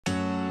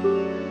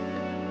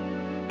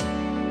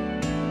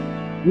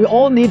We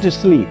all need to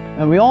sleep,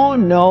 and we all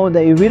know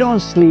that if we don't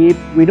sleep,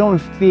 we don't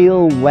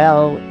feel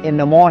well in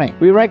the morning.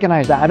 We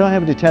recognize that. I don't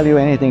have to tell you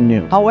anything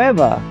new.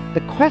 However,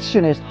 the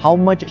question is, how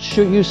much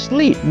should you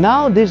sleep?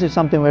 Now, this is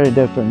something very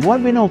different.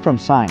 What we know from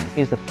science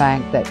is the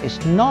fact that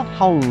it's not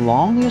how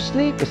long you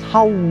sleep, it's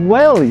how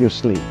well you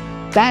sleep.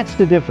 That's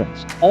the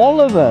difference. All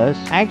of us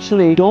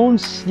actually don't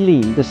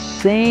sleep the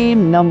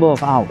same number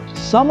of hours.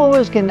 Some of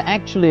us can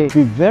actually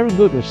be very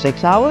good with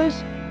 6 hours.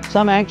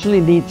 Some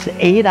actually needs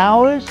 8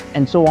 hours,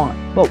 and so on.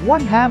 But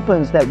what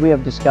happens that we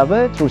have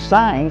discovered through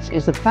science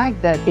is the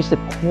fact that it's the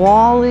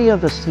quality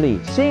of the sleep.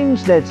 It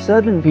seems that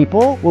certain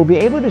people will be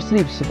able to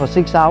sleep for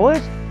 6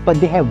 hours, but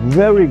they have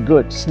very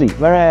good sleep.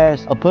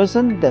 Whereas a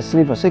person that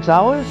sleeps for 6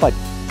 hours, but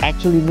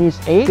actually needs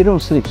 8, they don't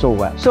sleep so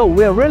well. So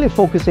we're really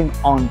focusing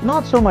on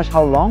not so much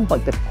how long,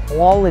 but the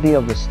quality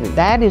of the sleep.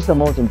 That is the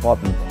most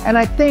important thing. And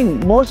I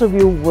think most of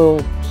you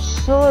will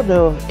sort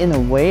of, in a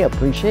way,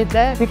 appreciate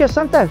that, because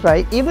sometimes,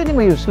 right, even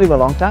when you sleep a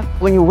long time,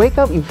 when you wake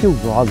up, you feel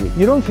groggy.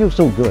 You don't feel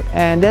so good,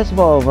 and that's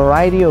for a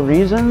variety of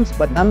reasons.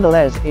 But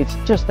nonetheless, it's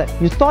just that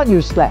you thought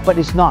you slept, but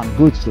it's not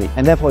good sleep,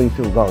 and therefore you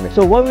feel groggy.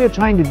 So what we're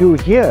trying to do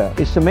here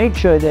is to make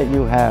sure that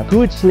you have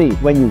good sleep.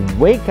 When you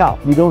wake up,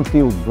 you don't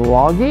feel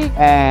groggy,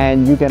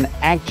 and you can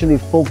actually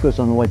focus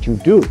on what you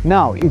do.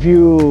 Now, if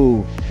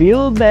you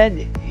feel that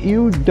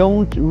you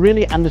don't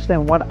really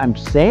understand what I'm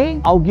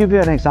saying, I'll give you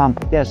an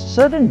example. There are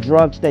certain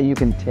drugs that you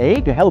can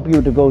take to help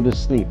you to go to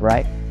sleep,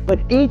 right? But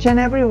each and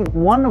every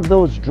one of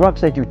those drugs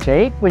that you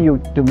take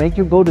to make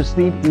you go to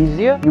sleep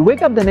easier, you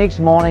wake up the next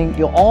morning,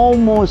 you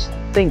almost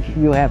think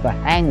you have a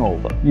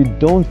hangover. You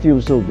don't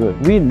feel so good.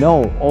 We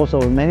know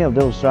also many of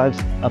those drugs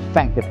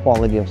affect the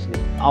quality of sleep.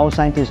 Our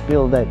scientists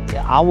feel that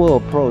our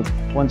approach,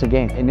 once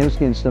again, in Nu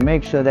Skin, is to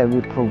make sure that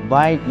we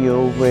provide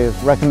you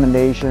with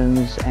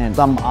recommendations and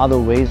some other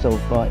ways of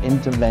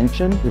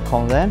intervention, we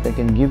call them, that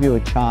can give you a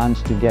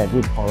chance to get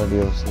good quality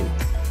of sleep.